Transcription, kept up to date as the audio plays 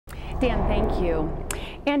Dan, thank you.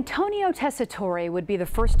 Antonio Tessitore would be the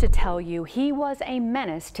first to tell you he was a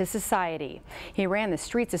menace to society. He ran the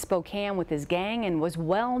streets of Spokane with his gang and was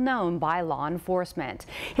well known by law enforcement.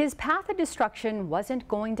 His path of destruction wasn't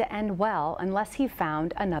going to end well unless he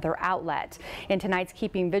found another outlet. In tonight's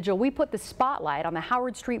Keeping Vigil, we put the spotlight on the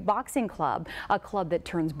Howard Street Boxing Club, a club that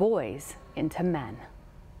turns boys into men.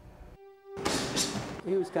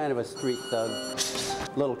 He was kind of a street thug,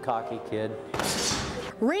 little cocky kid.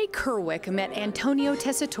 Ray Kerwick met Antonio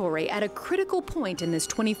Tessitore at a critical point in this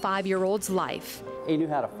 25-year-old's life. He knew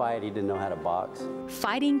how to fight, he didn't know how to box.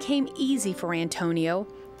 Fighting came easy for Antonio.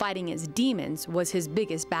 Fighting his demons was his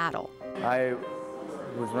biggest battle. I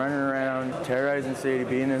was running around, terrorizing the city,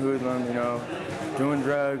 being a hoodlum, you know, doing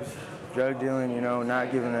drugs, drug dealing, you know,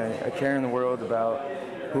 not giving a care in the world about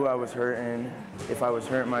who I was hurting, if I was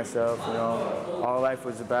hurting myself, you know. All life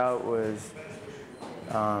was about was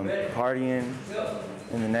partying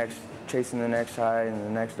and chasing the next high and the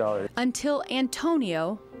next dollar. Until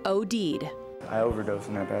Antonio OD'd. I overdosed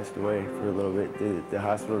and I passed away for a little bit. The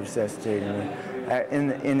hospital resuscitated me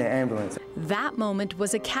in the ambulance. That moment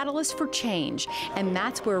was a catalyst for change, and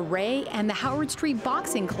that's where Ray and the Howard Street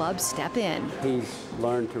Boxing Club step in. He's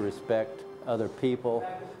learned to respect other people.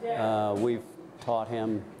 We've taught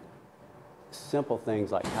him simple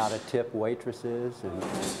things like how to tip waitresses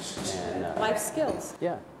and life skills.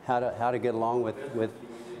 Yeah, how to get along with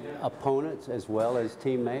opponents as well as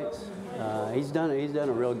teammates. He's done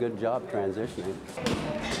a real good job transitioning.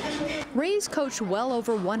 Ray's coached well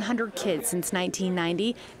over 100 kids since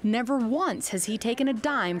 1990. Never once has he taken a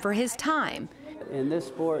dime for his time. In this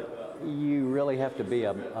sport, you really have to be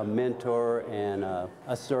a mentor and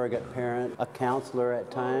a surrogate parent, a counselor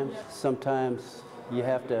at times. Sometimes you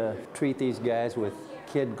have to treat these guys with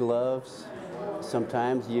kid gloves.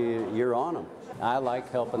 Sometimes you're on them. I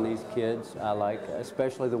like helping these kids. I like,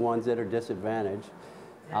 especially the ones that are disadvantaged.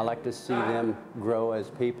 I like to see them grow as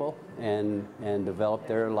people and develop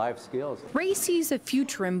their life skills. Ray sees a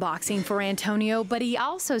future in boxing for Antonio, but he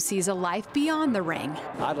also sees a life beyond the ring.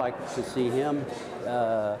 I'd like to see him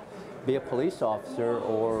be a police officer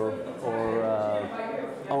or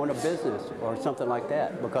own a business or something like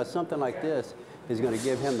that, because something like this is going to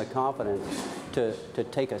give him the confidence to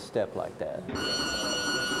take a step like that.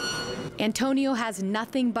 Antonio has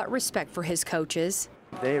nothing but respect for his coaches.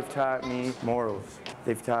 They have taught me morals.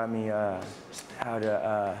 They've taught me how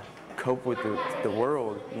to cope with the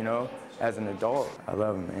world, you know, as an adult. I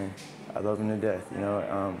love them, man. I love them to death, you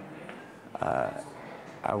know.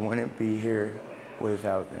 I wouldn't be here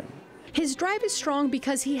without them. His drive is strong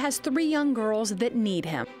because he has 3 young girls that need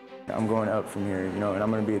him. I'm going up from here, you know, and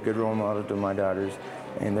I'm going to be a good role model to my daughters,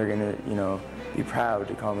 and they're going to, you know, be proud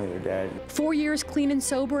to call me their dad. 4 years clean and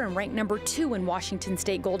sober and ranked #2 in Washington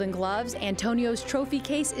State Golden Gloves, Antonio's trophy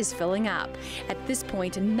case is filling up. At this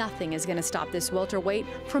point, nothing is going to stop this welterweight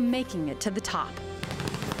from making it to the top.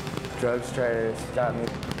 Drugs try to stop me.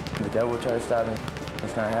 The devil try to stop me.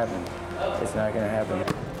 It's not happening. It's not going to happen.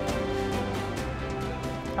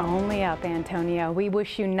 Only up, Antonio. We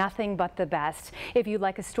wish you nothing but the best. If you'd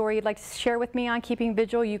like a story you'd like to share with me on Keeping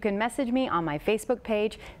Vigil, you can message me on my Facebook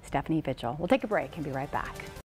page, Stephanie Vigil. We'll take a break and be right back.